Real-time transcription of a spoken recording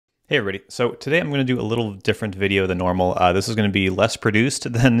Hey everybody, so today I'm going to do a little different video than normal. This is going to be less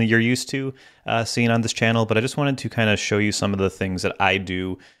produced than you're used to seeing on this channel, but I just wanted to kind of show you some of the things that I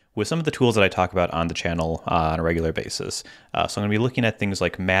do with some of the tools that I talk about on the channel on a regular basis. So I'm going to be looking at things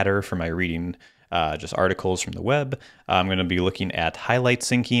like Matter for my reading, just articles from the web. I'm going to be looking at highlight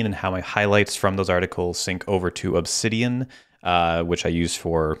syncing and how my highlights from those articles sync over to Obsidian, which I use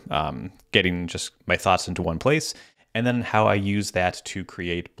for getting just my thoughts into one place. And then how I use that to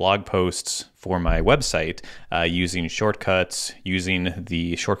create blog posts for my website using shortcuts, using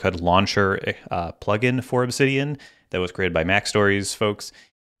the shortcut launcher plugin for Obsidian that was created by MacStories folks,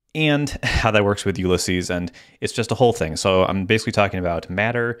 and how that works with Ulysses. And it's just a whole thing. So I'm basically talking about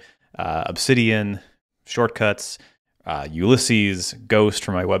Matter, Obsidian, shortcuts, Ulysses, Ghost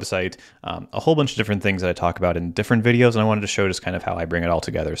for my website, a whole bunch of different things that I talk about in different videos, and I wanted to show just kind of how I bring it all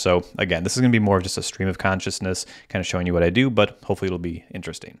together. So again, this is going to be more of just a stream of consciousness, kind of showing you what I do, but hopefully it'll be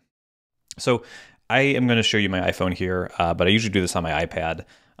interesting. So I am going to show you my iPhone here, but I usually do this on my iPad.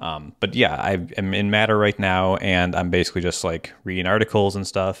 But yeah, I am in Matter right now, and I'm basically just like reading articles and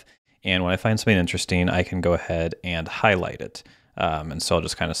stuff. And when I find something interesting, I can go ahead and highlight it. And so I'll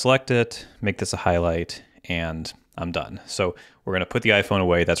just kind of select it, make this a highlight, and I'm done. So we're going to put the iPhone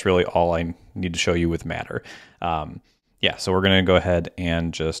away. That's really all I need to show you with Matter. Yeah, so we're going to go ahead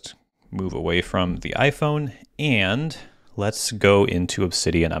and just move away from the iPhone, and let's go into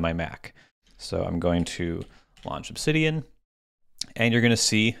Obsidian on my Mac. So I'm going to launch Obsidian, and you're going to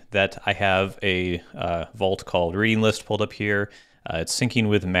see that I have a vault called Reading List pulled up here. It's syncing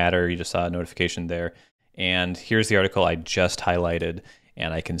with Matter. You just saw a notification there. And here's the article I just highlighted.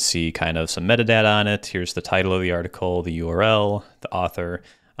 And I can see kind of some metadata on it. Here's the title of the article, the URL, the author,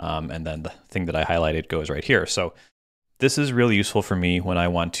 and then the thing that I highlighted goes right here. So this is really useful for me when I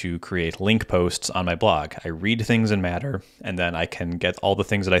want to create link posts on my blog. I read things in Matter, and then I can get all the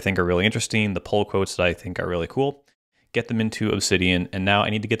things that I think are really interesting, the pull quotes that I think are really cool, get them into Obsidian, and now I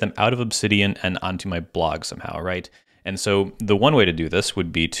need to get them out of Obsidian and onto my blog somehow, right? And so the one way to do this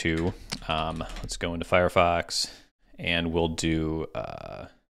would be to, let's go into Firefox, and we'll do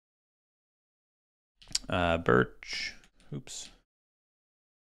Birch. Oops.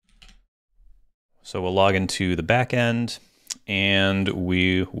 So we'll log into the back end, and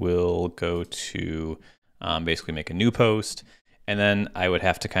we will go to basically make a new post. And then I would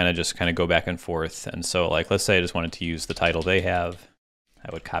have to kind of go back and forth. And so like, let's say I just wanted to use the title they have. I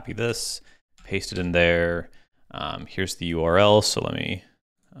would copy this, paste it in there. Here's the URL. So let me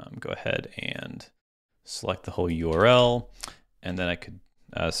go ahead and select the whole URL, and then I could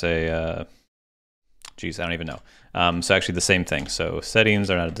say, geez, I don't even know. So actually the same thing. So settings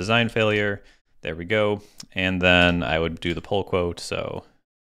are not a design failure. There we go. And then I would do the pull quote. So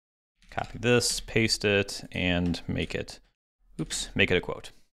copy this, paste it, and make it a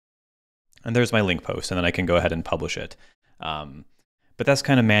quote. And there's my link post, and then I can go ahead and publish it. But that's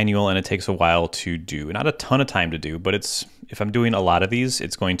kind of manual, and it takes a while to do. Not a ton of time to do, but if I'm doing a lot of these,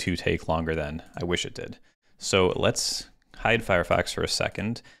 it's going to take longer than I wish it did. So let's hide Firefox for a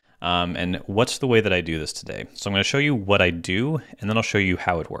second. And what's the way that I do this today? So I'm going to show you what I do, and then I'll show you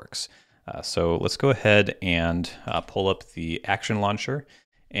how it works. So let's go ahead and pull up the action launcher.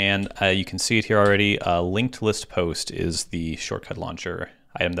 And you can see it here already. Linked list post is the shortcut launcher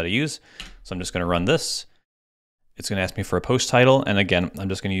item that I use. So I'm just going to run this. It's going to ask me for a post title, and again, I'm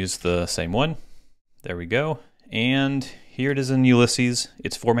just going to use the same one. There we go. And here it is in Ulysses.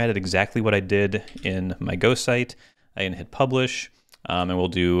 It's formatted exactly what I did in my Ghost site. I can hit publish, and we'll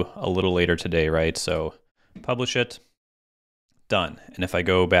do a little later today, right? So publish it, done. And if I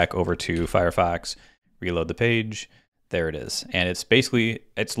go back over to Firefox, reload the page, there it is. And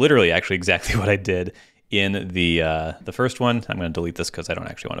it's literally actually exactly what I did in the first one. I'm going to delete this because I don't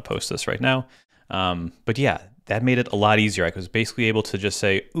actually want to post this right now. But yeah, that made it a lot easier. I was basically able to just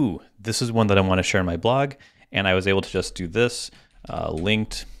say, ooh, this is one that I want to share in my blog. And I was able to just do this,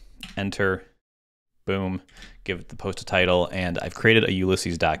 linked, enter, boom, give it the post a title. And I've created a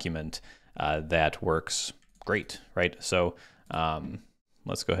Ulysses document that works great, right? So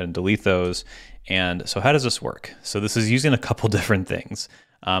let's go ahead and delete those. And so how does this work? So this is using a couple different things.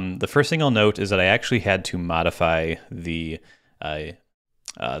 The first thing I'll note is that I actually had to modify the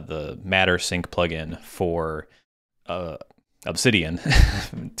Matter Sync plugin for Obsidian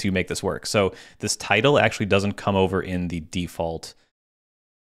to make this work. So this title actually doesn't come over in the default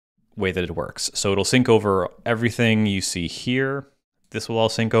way that it works. So it'll sync over everything you see here. This will all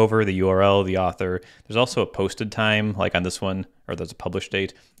sync over, the URL, the author. There's also a posted time, like on this one, or there's a publish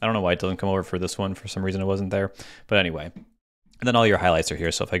date. I don't know why it doesn't come over for this one. For some reason it wasn't there. But anyway, and then all your highlights are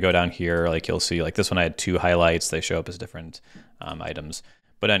here. So if I go down here, like you'll see, like this one I had 2 highlights. They show up as different items.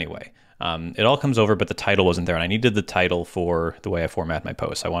 But anyway, it all comes over, but the title wasn't there. And I needed the title for the way I format my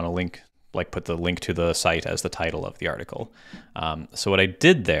posts. I want to link, like put the link to the site as the title of the article. So what I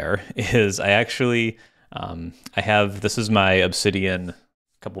did there is I actually, this is my Obsidian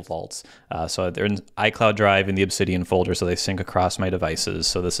couple vaults. So they're in iCloud Drive in the Obsidian folder, so they sync across my devices.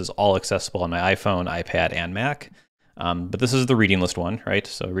 So this is all accessible on my iPhone, iPad, and Mac. But this is the reading list one, right?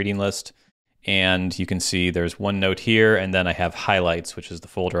 So reading list, and you can see there's one note here, and then I have highlights, which is the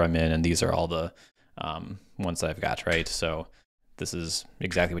folder I'm in, and these are all the ones that I've got, right? So this is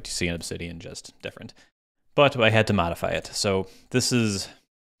exactly what you see in Obsidian, just different. But I had to modify it. So this is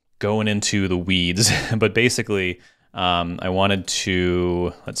going into the weeds, but basically, I wanted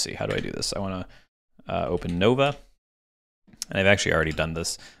to, let's see, how do I do this? I want to open Nova, and I've actually already done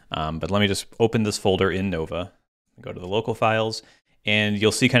this, but let me just open this folder in Nova, go to the local files, and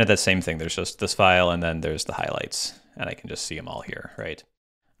you'll see kind of that same thing. There's just this file, and then there's the highlights, and I can just see them all here, right?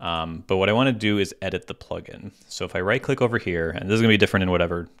 But what I want to do is edit the plugin. So if I right click over here, and this is going to be different in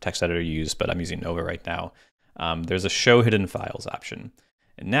whatever text editor you use, but I'm using Nova right now, there's a show hidden files option.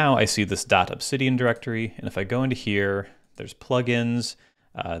 And now I see this .obsidian directory, and if I go into here, there's plugins,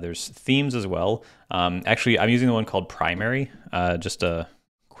 there's themes as well. Actually, I'm using the one called Primary, just a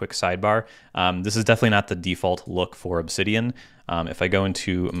quick sidebar. This is definitely not the default look for Obsidian. If I go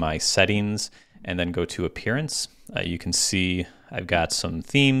into my settings and then go to appearance, you can see I've got some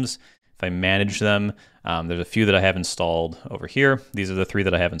themes. If I manage them, there's a few that I have installed over here. These are the 3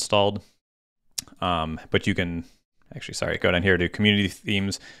 that I have installed. But you can actually, sorry, go down here to community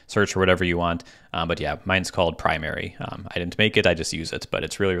themes, search for whatever you want. But yeah, mine's called Primary. I didn't make it, I just use it, but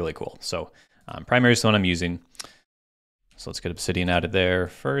it's really, really cool. So Primary is the one I'm using. So let's get Obsidian out of there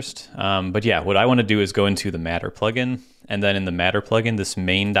first. But yeah, what I want to do is go into the Matter plugin, and then in the Matter plugin, this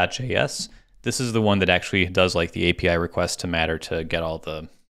main.js, this is the one that actually does like the API request to Matter to get all the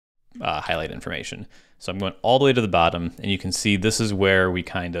highlight information. So I'm going all the way to the bottom, and you can see this is where we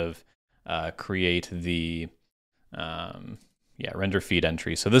kind of create the render feed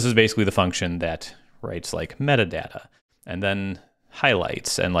entry. So this is basically the function that writes like metadata and then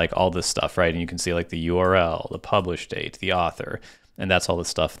highlights and like all this stuff, right? And you can see like the URL, the publish date, the author, and that's all the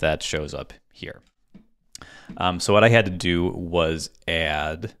stuff that shows up here. So what I had to do was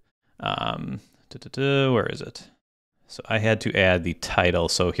add, where is it? So I had to add the title.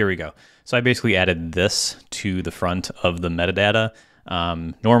 So here we go. So I basically added this to the front of the metadata.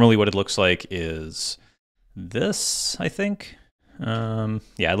 Normally what it looks like is this, I think. Yeah,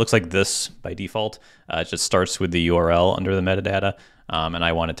 it looks like this by default. It just starts with the URL under the metadata, and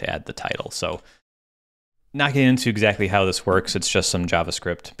I wanted to add the title. So not getting into exactly how this works, it's just some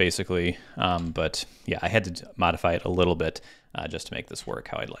JavaScript basically. But yeah, I had to modify it a little bit just to make this work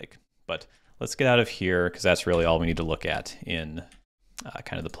how I'd like. But let's get out of here because that's really all we need to look at in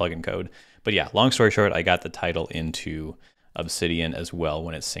kind of the plugin code. But yeah, long story short, I got the title into Obsidian as well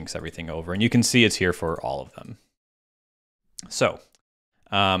when it syncs everything over. And you can see it's here for all of them. So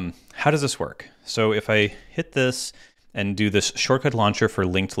how does this work? So if I hit this and do this shortcut launcher for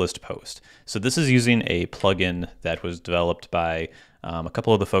linked list post. So this is using a plugin that was developed by a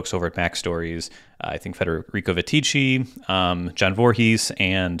couple of the folks over at MacStories. I think Federico Vitici, John Voorhees,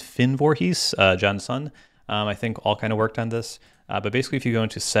 and Finn Voorhees, John's son, I think all kind of worked on this. But basically if you go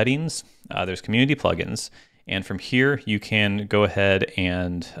into settings, there's community plugins. And from here, you can go ahead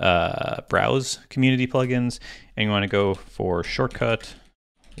and browse community plugins, and you want to go for shortcut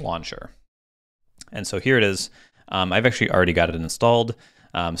launcher. And so here it is. I've actually already got it installed,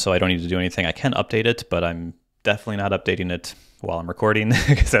 so I don't need to do anything. I can update it, but I'm definitely not updating it while I'm recording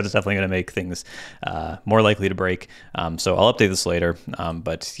because that's definitely going to make things more likely to break. So I'll update this later.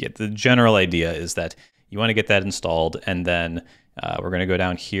 But yeah, the general idea is that you want to get that installed, and then we're going to go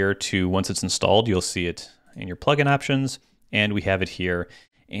down here to once it's installed, you'll see it in your plugin options, and we have it here.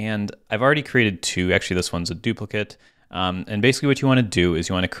 And I've already created 2. Actually, this one's a duplicate. And basically what you want to do is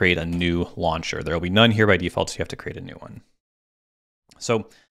you want to create a new launcher. There will be none here by default, so you have to create a new one. So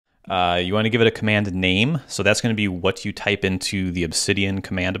you want to give it a command name. So that's going to be what you type into the Obsidian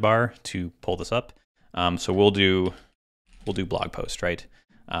command bar to pull this up. So we'll do blog post, right?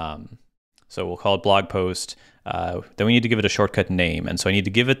 So we'll call it blog post. Then we need to give it a shortcut name. And so I need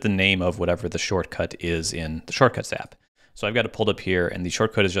to give it the name of whatever the shortcut is in the Shortcuts app. So I've got it pulled up here, and the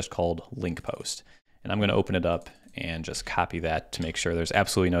shortcut is just called link post. And I'm going to open it up and just copy that to make sure there's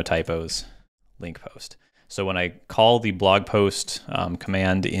absolutely no typos, link post. So when I call the blog post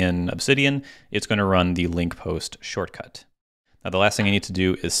command in Obsidian, it's going to run the link post shortcut. Now the last thing I need to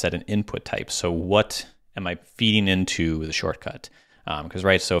do is set an input type. So what am I feeding into the shortcut? Because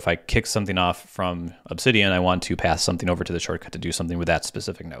right, so if I kick something off from Obsidian, I want to pass something over to the shortcut to do something with that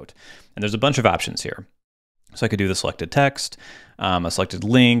specific note. And there's a bunch of options here. So I could do the selected text, a selected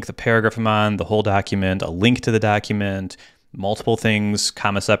link, the paragraph I'm on, the whole document, a link to the document, multiple things,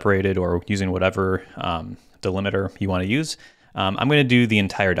 comma separated, or using whatever delimiter you want to use. I'm going to do the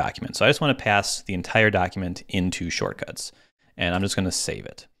entire document. So I just want to pass the entire document into shortcuts, and I'm just going to save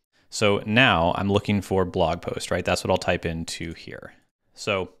it. So now I'm looking for blog post, right? That's what I'll type into here.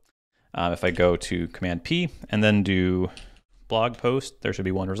 So if I go to Command P and then do blog post, there should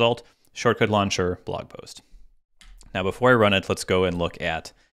be one result, shortcut launcher, blog post. Now, before I run it, let's go and look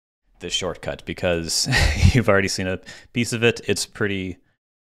at this shortcut because you've already seen a piece of it. It's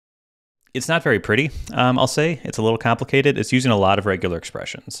not very pretty, I'll say. It's a little complicated. It's using a lot of regular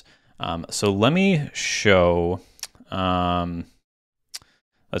expressions. So let me show, let's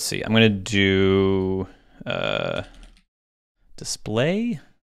see, I'm going to do display,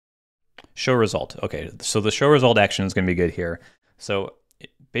 show result. Okay, so the show result action is going to be good here. So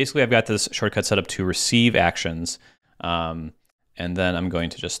basically I've got this shortcut set up to receive actions. And then I'm going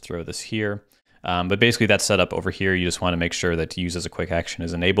to just throw this here. But basically that's set up over here. You just want to make sure that use as a quick action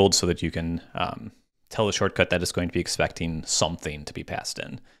is enabled so that you can tell the shortcut that it's going to be expecting something to be passed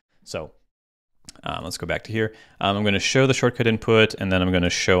in. So let's go back to here. I'm going to show the shortcut input, and then I'm going to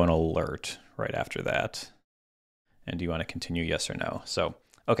show an alert right after that. And do you want to continue, yes or no? So,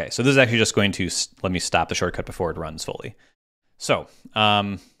 okay, so this is actually just going to let me stop the shortcut before it runs fully. So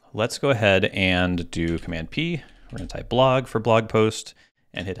let's go ahead and do Command P. We're going to type blog for blog post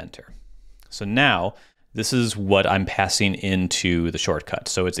and hit enter. So now this is what I'm passing into the shortcut.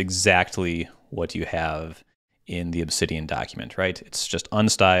 So it's exactly what you have in the Obsidian document, right? It's just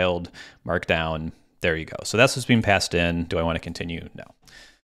unstyled, markdown. There you go. So that's what's being passed in. Do I want to continue? No.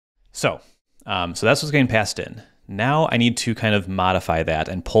 So that's what's getting passed in. Now I need to kind of modify that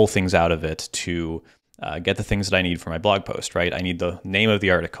and pull things out of it to get the things that I need for my blog post, right? I need the name of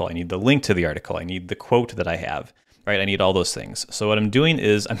the article. I need the link to the article. I need the quote that I have, right? I need all those things. So what I'm doing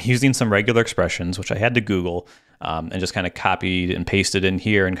is I'm using some regular expressions, which I had to Google, and just kind of copied and pasted in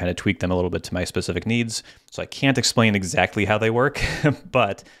here and kind of tweaked them a little bit to my specific needs. So I can't explain exactly how they work,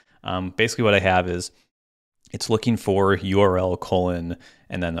 but basically what I have is it's looking for URL colon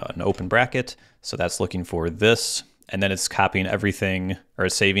and then an open bracket. So that's looking for this. And then it's copying everything, or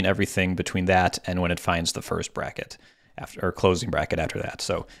it's saving everything between that and when it finds the first bracket after, or closing bracket after that.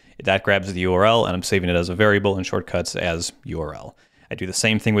 So that grabs the URL, and I'm saving it as a variable in shortcuts as URL. I do the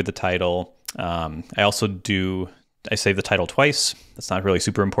same thing with the title. I save the title twice. That's not really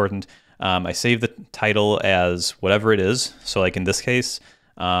super important. I save the title as whatever it is. So like in this case,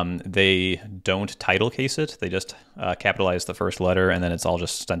 they don't title case it. They just capitalize the first letter, and then it's all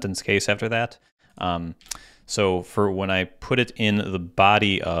just sentence case after that. So for when I put it in the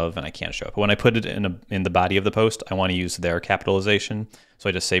body of, and I can't show it, but when I put it in the body of the post, I want to use their capitalization. So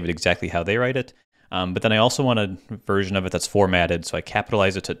I just save it exactly how they write it. But then I also want a version of it that's formatted. So I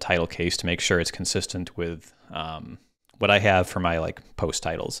capitalize it to title case to make sure it's consistent with what I have for my like post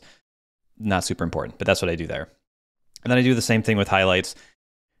titles. Not super important, but that's what I do there. And then I do the same thing with highlights.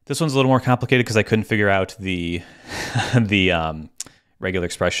 This one's a little more complicated because I couldn't figure out the regular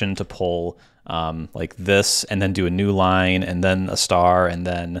expression to pull like this and then do a new line and then a star and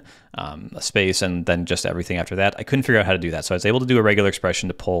then a space and then just everything after that. I couldn't figure out how to do that. So I was able to do a regular expression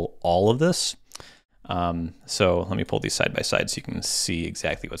to pull all of this. So let me pull these side by side so you can see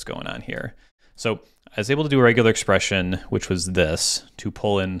exactly what's going on here. So I was able to do a regular expression, which was this, to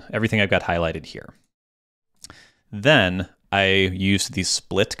pull in everything I've got highlighted here. Then I used the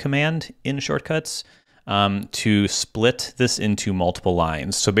split command in shortcuts to split this into multiple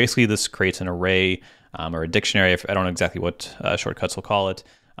lines. So basically this creates an array or a dictionary. I don't know exactly what shortcuts will call it,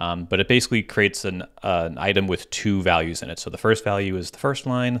 but it basically creates an item with two values in it. So the first value is the first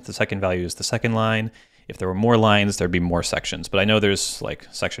line, the second value is the second line. If there were more lines, there'd be more sections, but I know there's like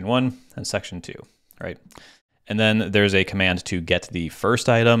section 1 and section 2, right? And then there's a command to get the first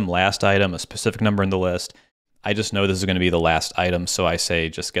item, last item, a specific number in the list. I just know this is going to be the last item, so I say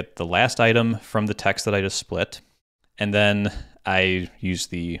just get the last item from the text that I just split, and then I use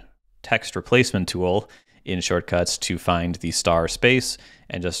the text replacement tool in shortcuts to find the star space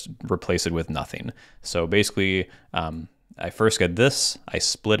and just replace it with nothing. So basically, I first get this, I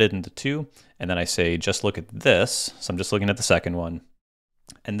split it into two, and then I say just look at this, so I'm just looking at the second one,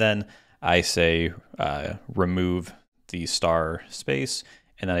 and then I say remove the star space,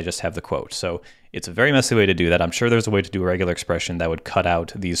 and then I just have the quote. So it's a very messy way to do that. I'm sure there's a way to do a regular expression that would cut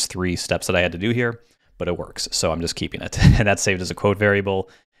out these 3 steps that I had to do here, but it works. So I'm just keeping it. And that's saved as a quote variable.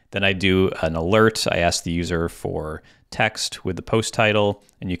 Then I do an alert. I ask the user for text with the post title,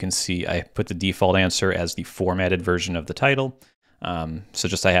 and you can see I put the default answer as the formatted version of the title. So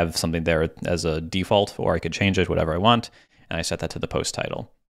just I have something there as a default, or I could change it, whatever I want, and I set that to the post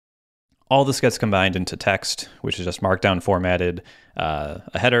title. All this gets combined into text, which is just markdown formatted,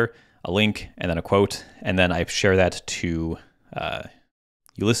 a header, a link, and then a quote, and then I share that to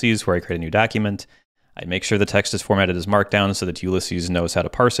Ulysses, where I create a new document. I make sure the text is formatted as markdown so that Ulysses knows how to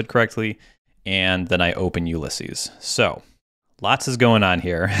parse it correctly, and then I open Ulysses. So lots is going on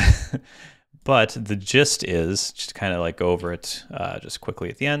here, but the gist is, just to kind of like go over it just quickly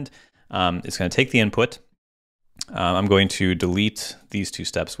at the end, it's going to take the input. I'm going to delete these 2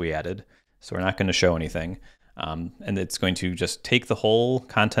 steps we added, so we're not going to show anything. And it's going to just take the whole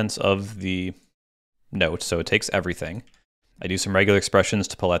contents of the note, so it takes everything. I do some regular expressions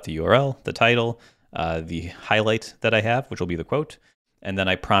to pull out the URL, the title, the highlight that I have, which will be the quote, and then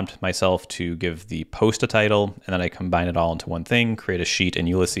I prompt myself to give the post a title, and then I combine it all into one thing, create a sheet in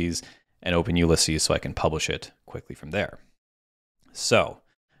Ulysses, and open Ulysses so I can publish it quickly from there. So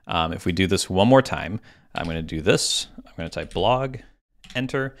if we do this one more time, I'm going to do this. I'm going to type blog,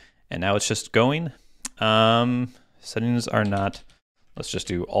 enter, and now it's just going. Settings are not, let's just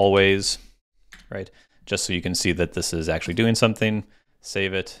do always, right? Just so you can see that this is actually doing something.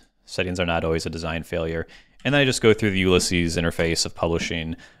 Save it. Settings are not always a design failure. And then I just go through the Ulysses interface of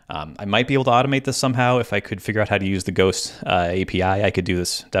publishing. I might be able to automate this somehow. If I could figure out how to use the Ghost API, I could do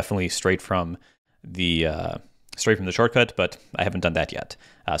this definitely straight from the shortcut, but I haven't done that yet.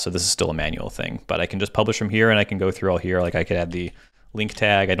 So this is still a manual thing, but I can just publish from here, and I can go through all here. Like I could add the link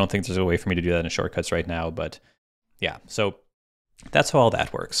tag. I don't think there's a way for me to do that in shortcuts right now, but yeah, so that's how all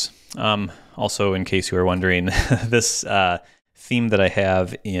that works. Also, in case you were wondering, this theme that I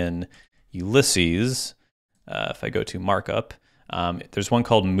have in Ulysses, if I go to markup, there's one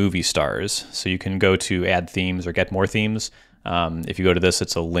called Movie Stars. So you can go to add themes or get more themes. If you go to this,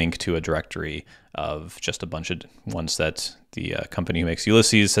 it's a link to a directory of just a bunch of ones that the company who makes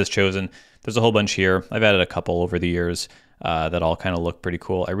Ulysses has chosen. There's a whole bunch here. I've added a couple over the years that all kind of look pretty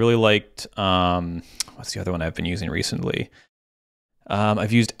cool. I really liked, what's the other one I've been using recently?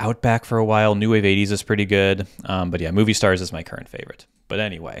 I've used Outback for a while. New Wave 80s is pretty good. But yeah, Movie Stars is my current favorite. But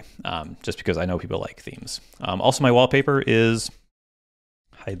anyway, just because I know people like themes. Also, my wallpaper is,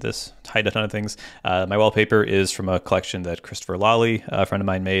 hide a ton of things. My wallpaper is from a collection that Christopher Lawley, a friend of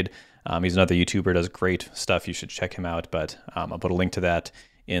mine, made. He's another YouTuber, does great stuff. You should check him out, but I'll put a link to that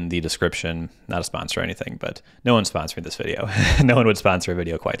in the description. Not a sponsor or anything, but no one's sponsoring this video. No one would sponsor a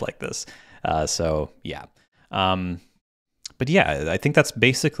video quite like this. So yeah. But yeah, I think that's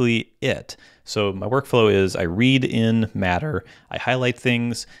basically it. So my workflow is I read in Matter, I highlight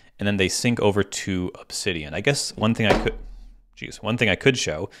things, and then they sync over to Obsidian. I guess one thing I could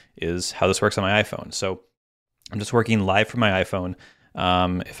show is how this works on my iPhone. So I'm just working live from my iPhone.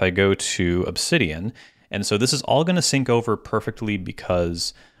 If I go to Obsidian, and so this is all going to sync over perfectly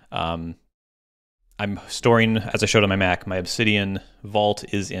because I'm storing, as I showed on my Mac, my Obsidian vault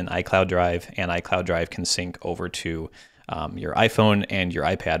is in iCloud Drive, and iCloud Drive can sync over to your iPhone and your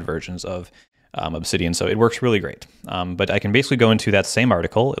iPad versions of Obsidian. So it works really great. But I can basically go into that same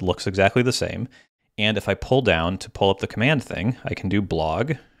article. It looks exactly the same. And if I pull down to pull up the command thing, I can do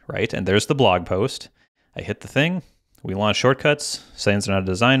blog, right? And there's the blog post. I hit the thing. We launch shortcuts. Settings are not a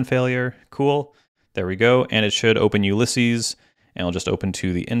design failure. Cool. There we go. And it should open Ulysses, and I'll just open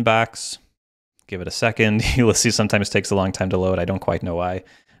to the inbox. Give it a second. Ulysses sometimes takes a long time to load. I don't quite know why,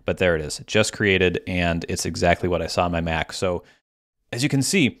 but there it is. It just created, and it's exactly what I saw on my Mac. So as you can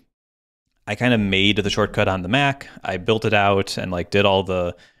see, I kind of made the shortcut on the Mac. I built it out and like did all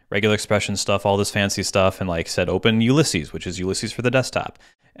the regular expression stuff, all this fancy stuff, and like said open Ulysses, which is Ulysses for the desktop.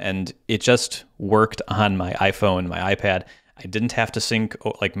 And it just worked on my iPhone, my iPad. I didn't have to sync,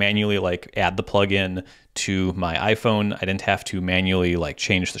 like manually like add the plugin to my iPhone. I didn't have to manually like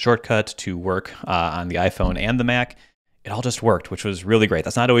change the shortcut to work on the iPhone and the Mac. It all just worked, which was really great.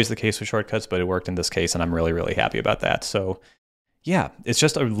 That's not always the case with shortcuts, but it worked in this case, and I'm really, really happy about that. So yeah, it's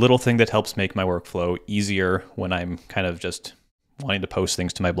just a little thing that helps make my workflow easier when I'm kind of just wanting to post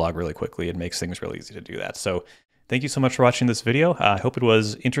things to my blog really quickly. It makes things really easy to do that. So thank you so much for watching this video. I hope it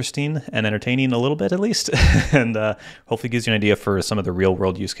was interesting and entertaining a little bit at least, and hopefully gives you an idea for some of the real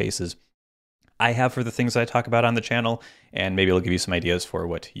world use cases I have for the things I talk about on the channel, and maybe it'll give you some ideas for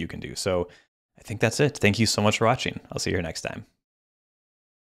what you can do. So I think that's it. Thank you so much for watching. I'll see you here next time.